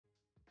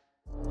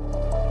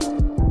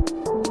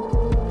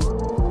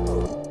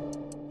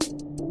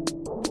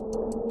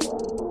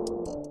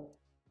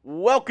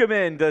Welcome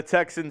in to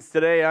Texans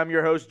Today. I'm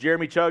your host,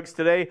 Jeremy Chuggs.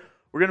 Today,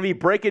 we're going to be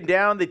breaking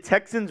down the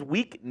Texans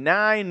Week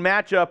 9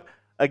 matchup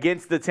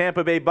against the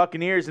Tampa Bay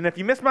Buccaneers. And if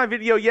you missed my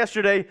video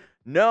yesterday,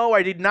 no,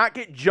 I did not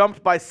get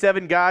jumped by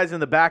 7 guys in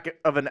the back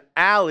of an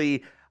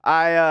alley.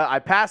 I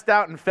passed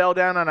out and fell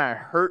down, and I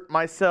hurt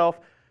myself.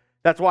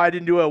 That's why I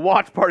didn't do a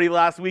watch party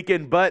last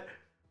weekend. But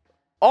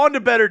on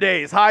to better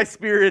days. High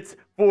spirits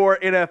for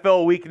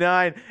NFL Week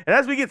 9. And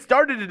as we get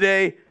started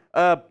today,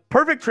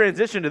 perfect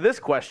transition to this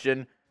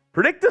question.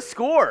 Predict the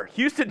score.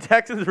 Houston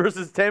Texans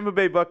versus Tampa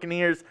Bay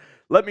Buccaneers.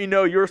 Let me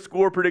know your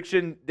score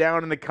prediction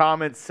down in the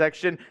comments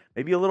section.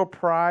 Maybe a little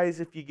prize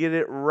if you get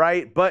it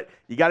right. But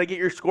you got to get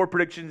your score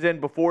predictions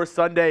in before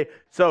Sunday.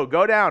 So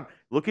go down.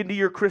 Look into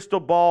your crystal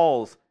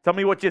balls. Tell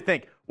me what you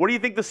think. What do you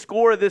think the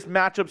score of this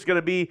matchup is going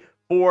to be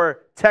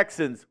for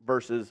Texans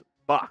versus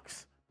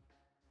Bucs?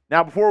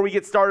 Now, before we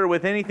get started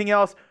with anything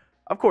else,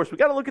 of course, we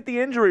got to look at the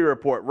injury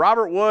report.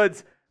 Robert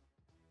Woods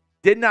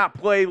did not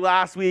play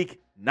last week.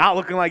 Not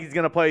looking like he's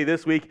going to play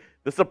this week.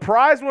 The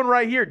surprise one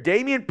right here,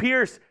 Dameon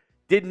Pierce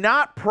did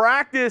not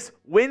practice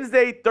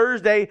Wednesday,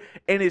 Thursday,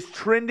 and is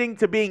trending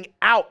to being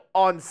out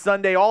on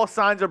Sunday. All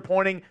signs are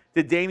pointing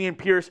to Dameon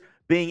Pierce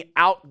being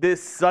out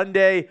this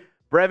Sunday.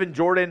 Brevin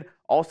Jordan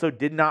also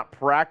did not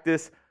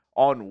practice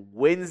on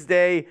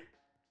Wednesday.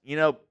 You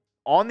know,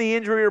 on the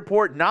injury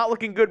report, not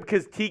looking good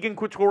because Tegan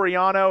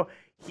Quitoriano,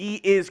 he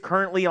is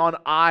currently on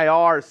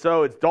IR.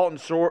 So it's Dalton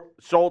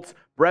Schultz,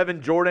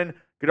 Brevin Jordan,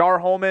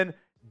 Kadar Hollman,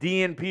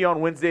 DNP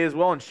on Wednesday as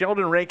well. And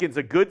Sheldon Rankins,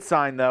 a good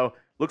sign, though.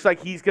 Looks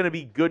like he's going to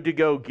be good to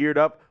go, geared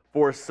up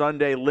for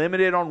Sunday.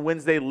 Limited on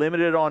Wednesday,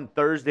 limited on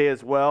Thursday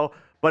as well.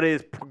 But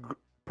is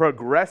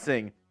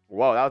progressing.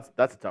 Wow,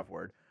 that's a tough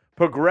word.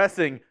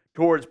 Progressing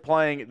towards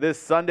playing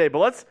this Sunday. But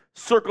let's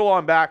circle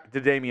on back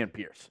to Dameon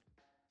Pierce.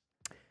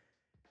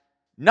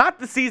 Not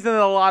the season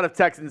that a lot of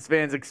Texans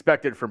fans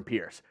expected from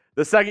Pierce.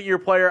 The second-year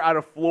player out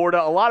of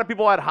Florida. A lot of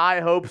people had high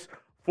hopes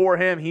for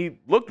him. He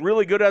looked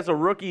really good as a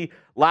rookie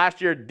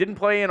last year. Didn't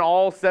play in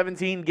all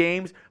 17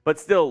 games, but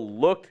still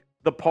looked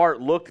the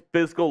part, looked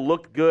physical,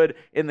 looked good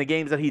in the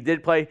games that he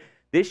did play.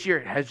 This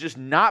year has just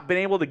not been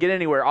able to get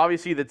anywhere.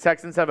 Obviously, the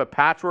Texans have a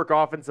patchwork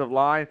offensive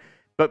line,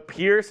 but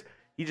Pierce,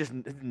 he just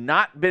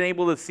not been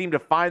able to seem to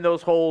find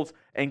those holes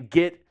and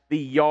get the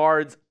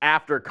yards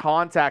after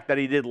contact that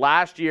he did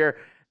last year.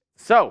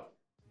 So,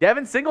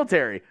 Devin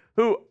Singletary,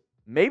 who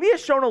maybe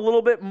has shown a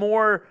little bit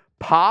more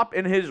pop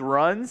in his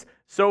runs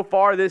so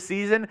far this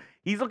season.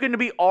 He's looking to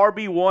be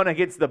RB1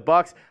 against the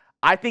Bucs.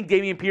 I think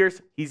Dameon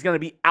Pierce, he's going to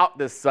be out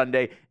this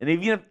Sunday. And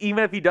even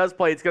if he does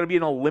play, it's going to be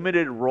in a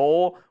limited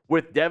role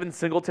with Devin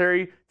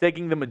Singletary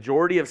taking the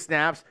majority of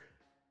snaps.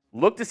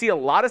 Look to see a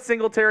lot of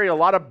Singletary, a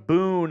lot of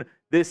Boone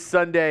this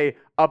Sunday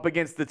up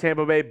against the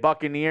Tampa Bay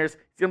Buccaneers.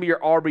 He's going to be your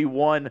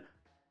RB1,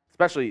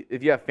 especially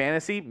if you have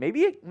fantasy.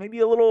 Maybe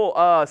a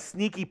little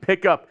sneaky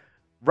pickup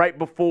right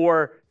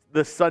before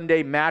the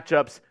Sunday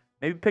matchups.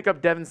 Maybe pick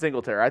up Devin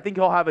Singletary. I think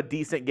he'll have a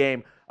decent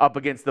game up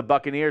against the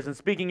Buccaneers. And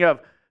speaking of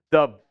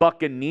the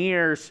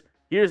Buccaneers,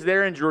 here's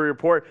their injury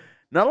report.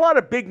 Not a lot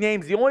of big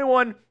names. The only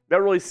one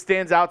that really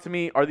stands out to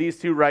me are these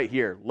two right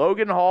here.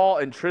 Logan Hall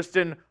and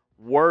Tristan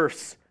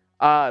Wirfs.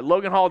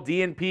 Logan Hall,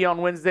 DNP on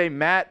Wednesday.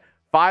 Matt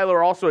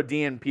Feiler, also a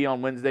DNP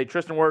on Wednesday.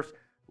 Tristan Wirfs,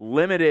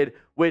 limited,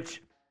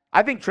 which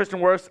I think Tristan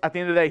Wirfs, at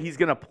the end of the day, he's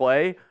going to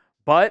play.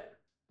 But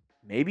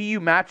maybe you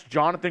match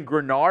Jonathan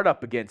Grenard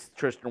up against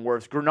Tristan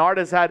Wirfs. Grenard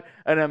has had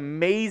an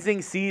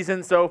amazing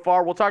season so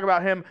far. We'll talk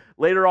about him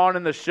later on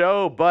in the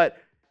show, but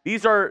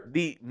these are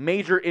the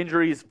major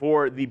injuries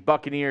for the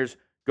Buccaneers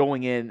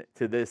going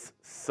into this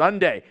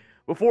Sunday.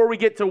 Before we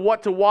get to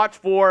what to watch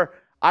for,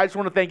 I just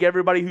want to thank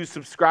everybody who's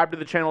subscribed to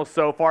the channel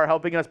so far,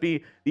 helping us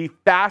be the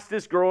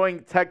fastest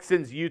growing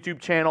Texans YouTube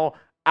channel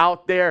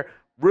out there.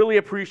 Really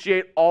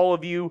appreciate all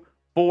of you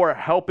for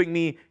helping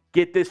me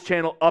get this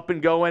channel up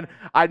and going.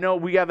 I know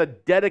we have a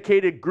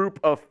dedicated group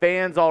of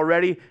fans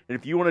already, and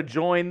if you want to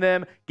join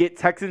them, get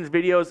Texans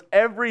videos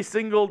every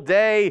single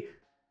day,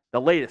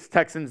 the latest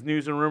Texans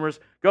news and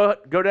rumors, go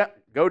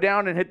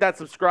down and hit that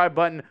subscribe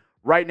button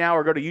right now,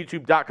 or go to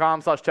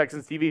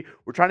youtube.com/TexansTV.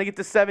 We're trying to get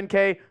to 7K,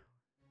 a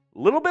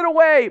little bit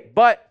away,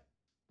 but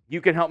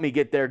you can help me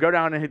get there. Go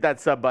down and hit that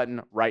sub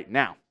button right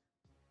now.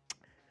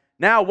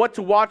 Now, what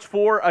to watch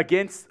for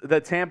against the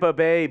Tampa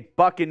Bay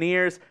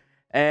Buccaneers.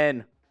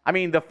 And I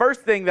mean, the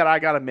first thing that I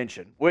got to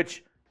mention,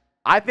 which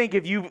I think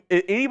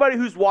anybody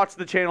who's watched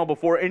the channel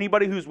before,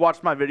 anybody who's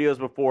watched my videos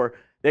before,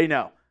 they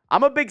know.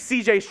 I'm a big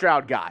CJ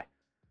Stroud guy.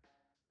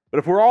 But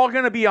if we're all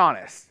going to be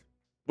honest,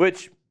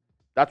 which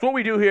that's what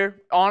we do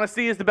here,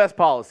 honesty is the best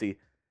policy.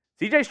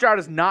 CJ Stroud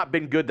has not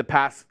been good the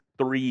past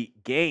 3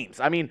 games.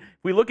 I mean,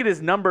 if we look at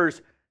his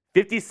numbers,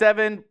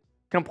 57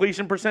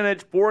 completion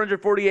percentage,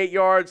 448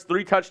 yards,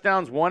 3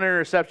 touchdowns, 1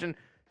 interception.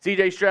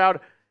 CJ Stroud,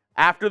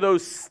 after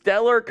those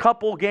stellar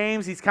couple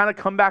games, he's kind of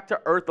come back to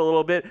earth a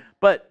little bit,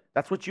 but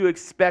that's what you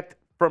expect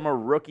from a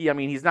rookie. I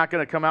mean, he's not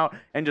going to come out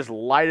and just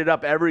light it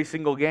up every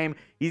single game.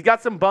 He's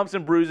got some bumps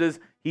and bruises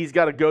he's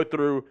got to go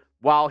through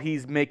while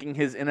he's making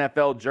his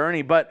NFL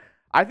journey, but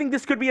I think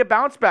this could be a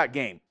bounce-back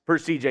game for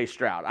C.J.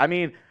 Stroud. I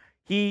mean,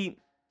 He,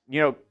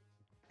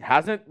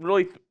 hasn't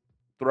really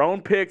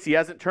thrown picks. He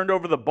hasn't turned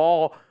over the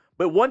ball.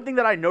 But one thing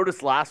that I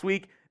noticed last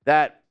week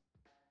that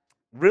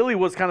really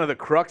was kind of the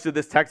crux of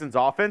this Texans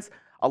offense,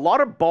 a lot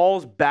of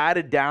balls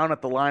batted down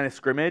at the line of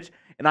scrimmage.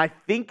 And I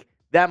think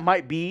that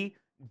might be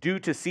due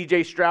to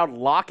C.J. Stroud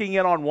locking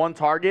in on one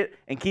target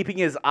and keeping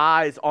his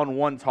eyes on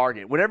one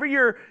target. Whenever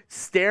you're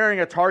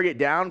staring a target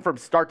down from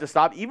start to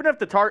stop, even if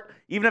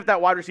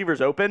that wide receiver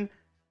is open,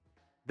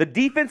 the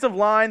defensive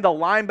line, the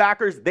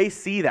linebackers, they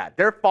see that.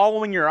 They're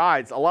following your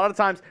eyes. A lot of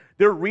times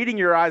they're reading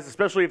your eyes,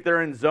 especially if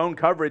they're in zone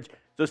coverage.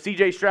 So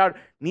C.J. Stroud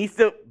needs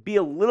to be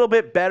a little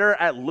bit better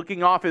at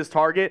looking off his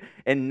target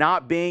and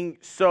not being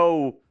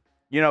so,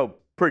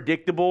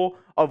 predictable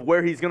of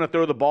where he's going to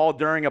throw the ball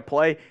during a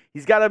play.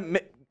 He's got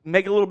to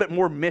make a little bit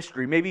more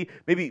mystery.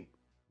 Maybe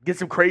get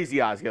some crazy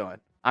eyes going.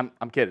 I'm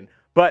kidding.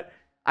 But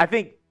I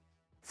think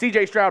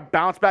C.J. Stroud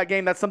bounce back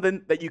game, that's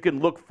something that you can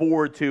look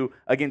forward to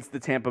against the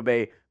Tampa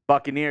Bay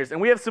Buccaneers. And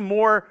we have some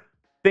more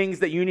things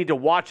that you need to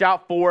watch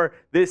out for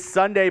this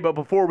Sunday. But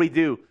before we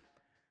do,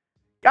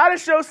 got to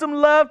show some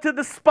love to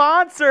the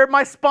sponsor,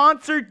 my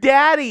sponsor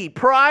daddy,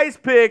 Prize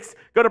Picks.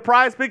 Go to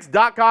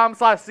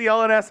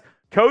prizepicks.com/CLNS,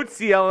 code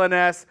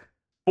CLNS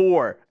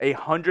for a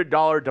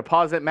 $100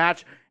 deposit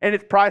match. And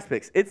it's Prize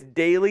Picks. It's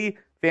daily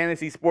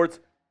fantasy sports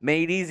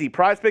made easy.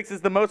 Prize Picks is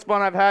the most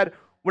fun I've had,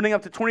 winning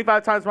up to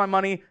 25 times my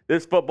money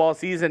this football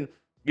season.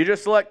 You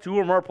just select 2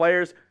 or more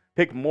players,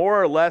 pick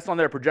more or less on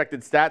their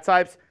projected stat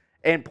types,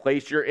 and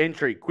place your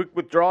entry. Quick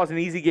withdrawals and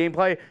easy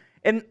gameplay,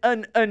 and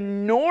an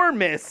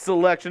enormous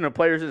selection of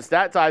players and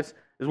stat types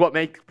is what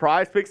makes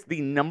Prize Picks the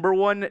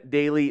 #1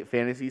 daily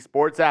fantasy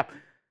sports app.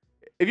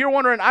 If you're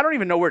wondering, I don't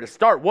even know where to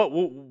start.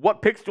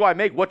 What picks do I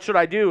make? What should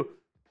I do?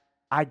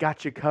 I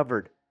got you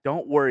covered.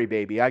 Don't worry,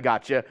 baby. I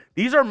got you.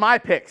 These are my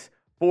picks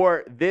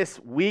for this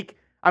week.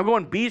 I'm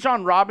going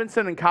Bijan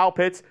Robinson and Kyle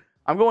Pitts.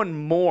 I'm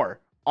going more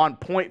on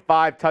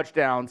 0.5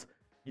 touchdowns.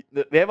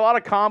 They have a lot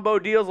of combo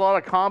deals, a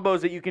lot of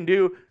combos that you can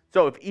do.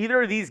 So if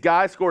either of these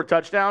guys score a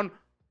touchdown,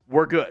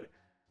 we're good.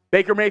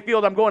 Baker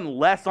Mayfield, I'm going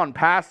less on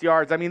pass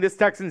yards. I mean, this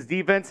Texans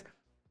defense,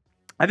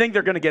 I think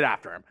they're going to get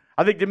after him.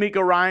 I think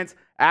DeMeco Ryans,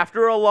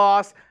 after a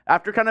loss,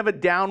 after kind of a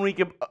down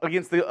week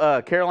against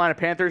the Carolina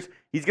Panthers,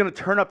 he's going to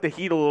turn up the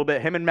heat a little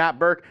bit, him and Matt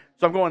Burke.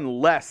 So I'm going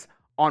less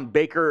on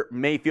Baker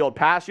Mayfield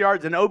pass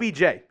yards. And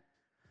OBJ,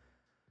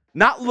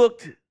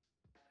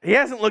 he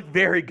hasn't looked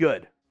very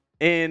good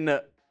in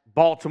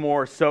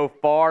Baltimore so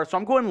far. So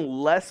I'm going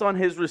less on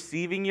his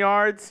receiving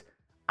yards.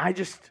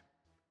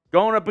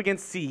 Going up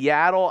against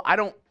Seattle, I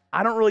don't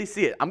really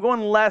see it. I'm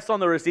going less on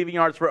the receiving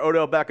yards for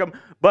Odell Beckham,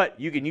 but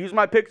you can use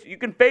my picks. You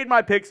can fade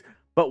my picks,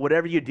 but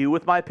whatever you do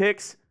with my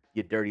picks,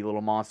 you dirty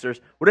little monsters,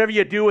 whatever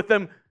you do with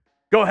them,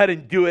 go ahead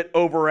and do it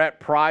over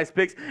at Prize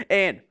Picks.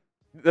 And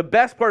the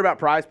best part about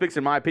Prize Picks,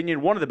 in my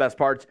opinion, one of the best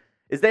parts,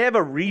 is they have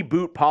a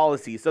reboot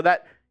policy so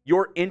that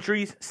your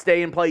entries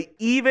stay in play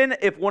even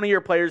if one of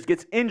your players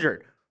gets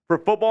injured. For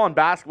football and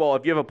basketball,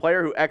 if you have a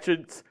player who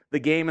exits the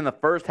game in the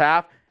first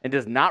half and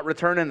does not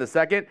return in the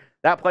second,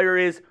 that player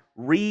is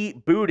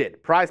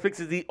rebooted. Prize Picks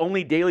is the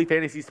only daily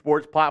fantasy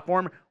sports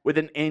platform with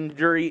an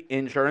injury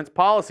insurance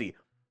policy.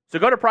 So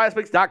go to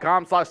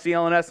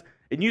prizepicks.com/CLNS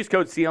and use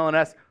code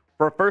CLNS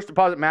for a first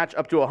deposit match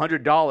up to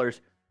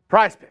 $100.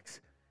 Prize Picks.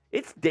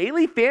 It's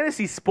daily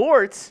fantasy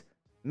sports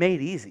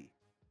made easy.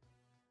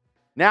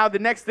 Now, the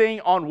next thing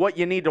on what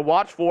you need to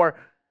watch for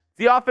is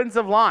the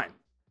offensive line.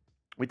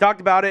 We talked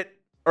about it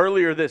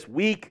earlier this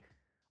week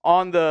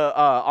on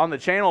the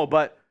channel,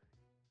 but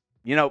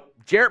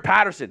Jarrett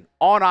Patterson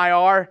on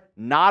IR,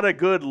 not a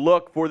good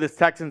look for this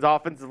Texans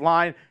offensive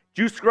line.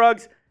 Juice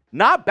Scruggs,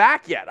 not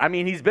back yet. I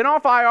mean, he's been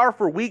off IR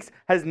for weeks,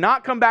 has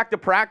not come back to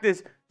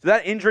practice, so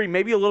that injury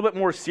may be a little bit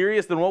more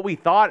serious than what we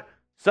thought.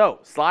 So,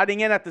 sliding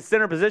in at the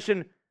center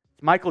position,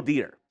 it's Michael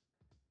Dieter.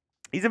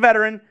 He's a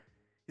veteran.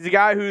 He's a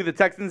guy who the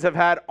Texans have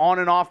had on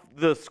and off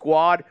the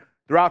squad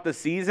throughout the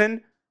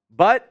season.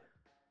 But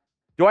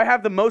do I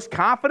have the most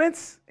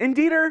confidence in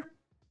Dieter?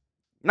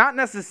 Not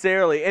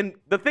necessarily. And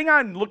the thing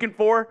I'm looking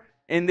for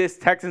in this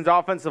Texans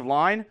offensive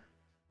line,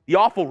 the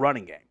awful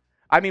running game.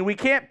 I mean, we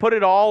can't put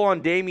it all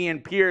on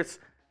Dameon Pierce.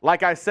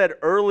 Like I said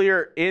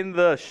earlier in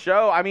the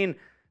show, I mean,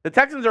 the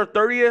Texans are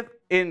 30th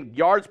in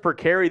yards per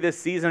carry this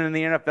season in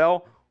the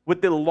NFL,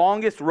 with the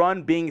longest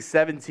run being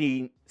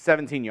 17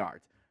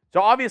 yards.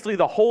 So obviously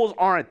the holes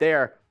aren't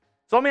there.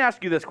 So let me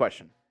ask you this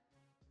question.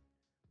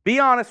 Be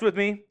honest with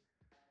me.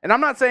 And I'm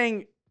not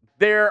saying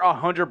they're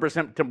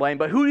 100% to blame,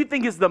 but who do you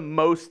think is the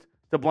most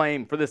to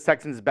blame for this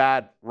Texans'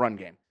 bad run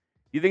game?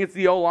 Do you think it's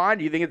the O-line?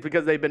 Do you think it's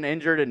because they've been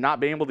injured and not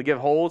being able to give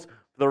holes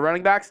for the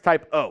running backs?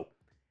 Type O.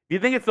 Do you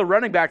think it's the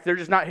running backs? They're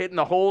just not hitting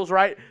the holes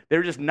right.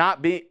 They're just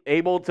not being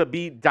able to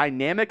be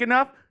dynamic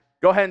enough.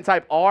 Go ahead and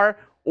type R.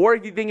 Or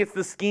if you think it's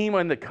the scheme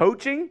and the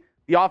coaching,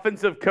 the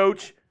offensive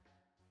coach,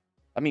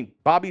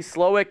 Bobby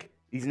Slowick,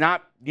 he's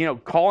not,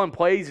 calling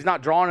plays. He's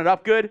not drawing it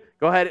up good.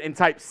 Go ahead and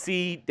type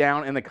C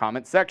down in the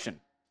comment section.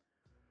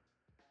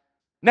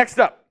 Next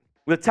up,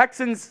 the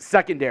Texans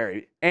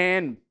secondary.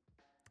 And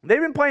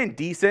they've been playing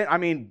decent.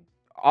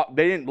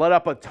 they didn't let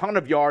up a ton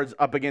of yards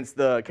up against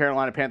the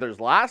Carolina Panthers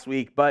last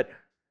week, but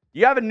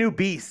you have a new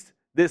beast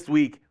this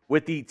week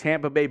with the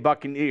Tampa Bay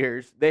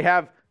Buccaneers. They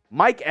have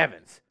Mike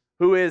Evans,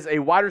 who is a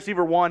wide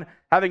receiver 1,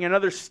 having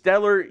another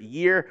stellar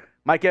year.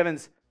 Mike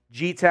Evans,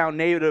 G-Town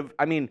native.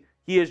 I mean,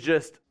 he is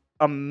just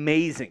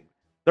amazing.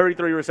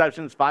 33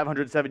 receptions,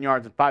 507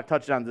 yards, and 5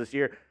 touchdowns this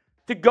year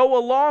to go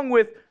along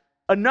with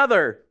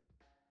another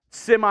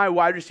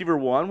semi-wide receiver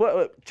 1.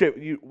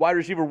 Wide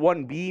receiver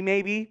 1B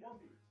maybe?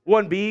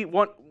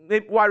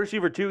 1B, wide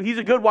receiver 2. He's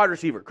a good wide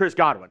receiver, Chris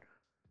Godwin.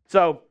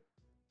 So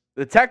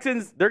the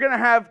Texans, they're going to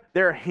have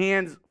their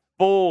hands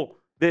full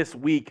this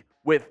week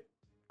with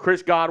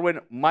Chris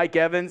Godwin, Mike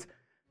Evans,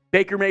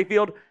 Baker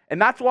Mayfield.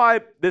 And that's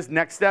why this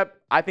next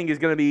step, I think, is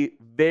going to be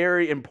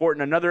very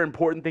important. Another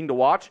important thing to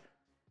watch,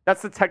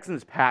 that's the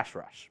Texans' pass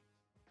rush.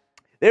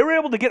 They were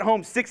able to get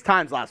home 6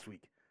 times last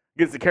week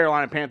against the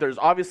Carolina Panthers.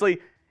 Obviously,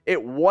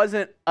 it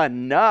wasn't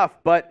enough,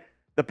 but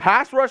the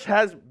pass rush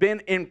has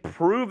been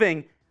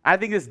improving. I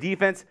think this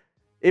defense,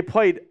 it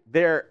played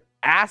their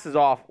asses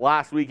off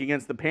last week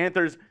against the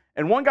Panthers.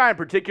 And one guy in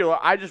particular,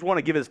 I just want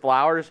to give his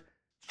flowers,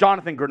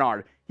 Jonathan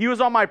Grenard. He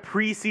was on my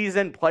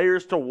preseason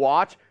players to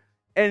watch,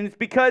 and it's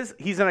because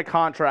he's in a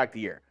contract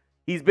year.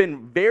 He's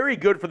been very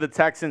good for the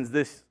Texans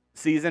this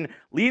season,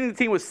 leading the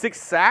team with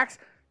 6 sacks.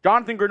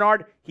 Jonathan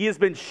Grenard, he has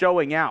been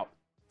showing out.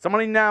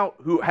 Somebody now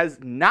who has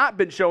not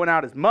been showing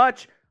out as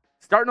much,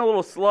 starting a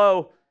little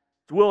slow,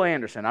 is Will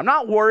Anderson. I'm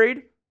not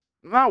worried,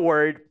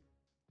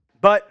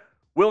 but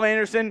Will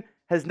Anderson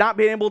has not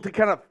been able to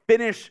kind of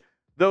finish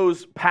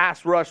those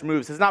pass rush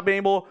moves, has not been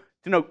able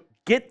to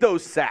get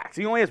those sacks.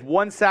 He only has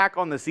 1 sack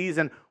on the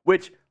season,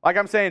 which, like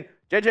I'm saying,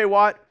 J.J.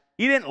 Watt,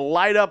 he didn't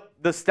light up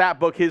the stat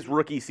book his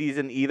rookie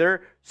season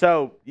either.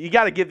 So you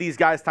got to give these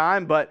guys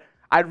time, but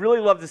I'd really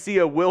love to see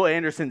a Will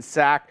Anderson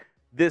sack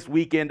this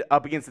weekend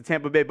up against the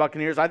Tampa Bay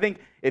Buccaneers. I think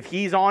if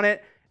he's on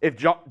it, if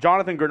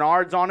Jonathan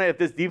Grenard's on it, if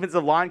this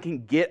defensive line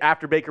can get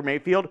after Baker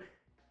Mayfield,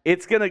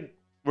 it's going to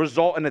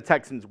result in a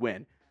Texans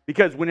win.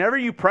 Because whenever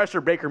you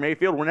pressure Baker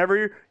Mayfield,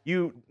 whenever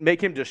you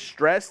make him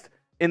distressed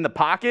in the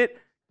pocket,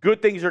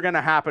 good things are going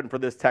to happen for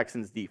this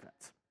Texans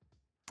defense.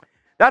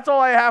 That's all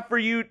I have for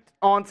you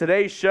on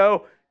today's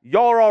show.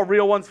 Y'all are all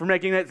real ones for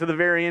making it to the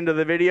very end of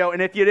the video.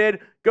 And if you did,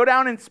 go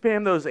down and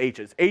spam those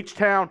H's.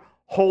 H-Town,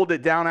 hold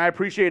it down. I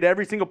appreciate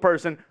every single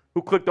person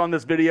who clicked on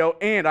this video.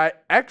 And I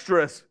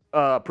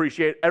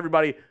appreciate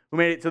everybody who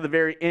made it to the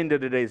very end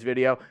of today's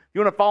video. If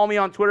you want to follow me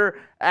on Twitter,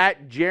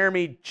 at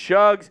Jeremy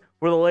Chuggs,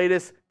 for the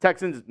latest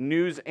Texans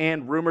news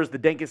and rumors, the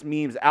dankest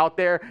memes out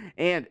there.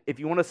 And if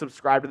you want to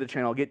subscribe to the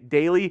channel, get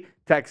daily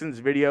Texans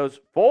videos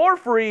for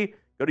free,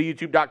 go to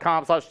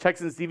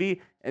youtube.com/TexansTV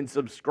and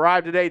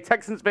subscribe today.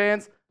 Texans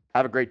fans,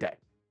 have a great day.